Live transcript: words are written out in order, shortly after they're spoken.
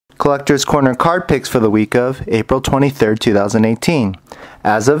Collector's Corner card picks for the week of April 23rd, 2018.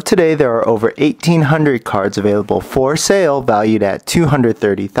 As of today, there are over 1,800 cards available for sale valued at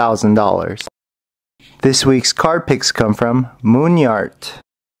 $230,000. This week's card picks come from Moonyart.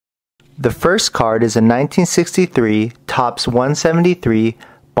 The first card is a 1963 Topps 173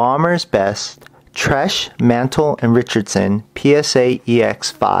 Bomber's Best Tresh, Mantle, and Richardson PSA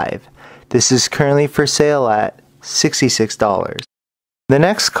EX5. This is currently for sale at $66. The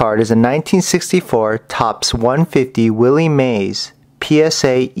next card is a 1964 Topps 150 Willie Mays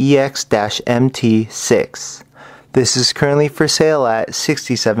PSA EX-MT6. This is currently for sale at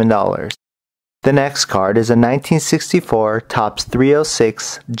 $67. The next card is a 1964 Topps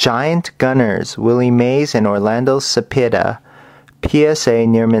 306 Giant Gunners Willie Mays and Orlando Cepeda PSA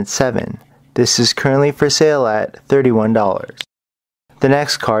Near Mint 7. This is currently for sale at $31. The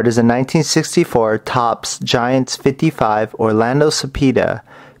next card is a 1964 Topps Giants 55 Orlando Cepeda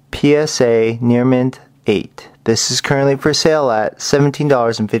PSA Near Mint 8. This is currently for sale at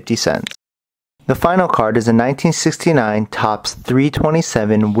 $17.50. The final card is a 1969 Topps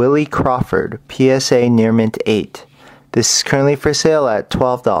 327 Willie Crawford PSA Near Mint 8. This is currently for sale at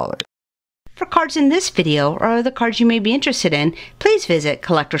 $12. For cards in this video or other cards you may be interested in, please visit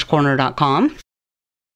collectorscorner.com.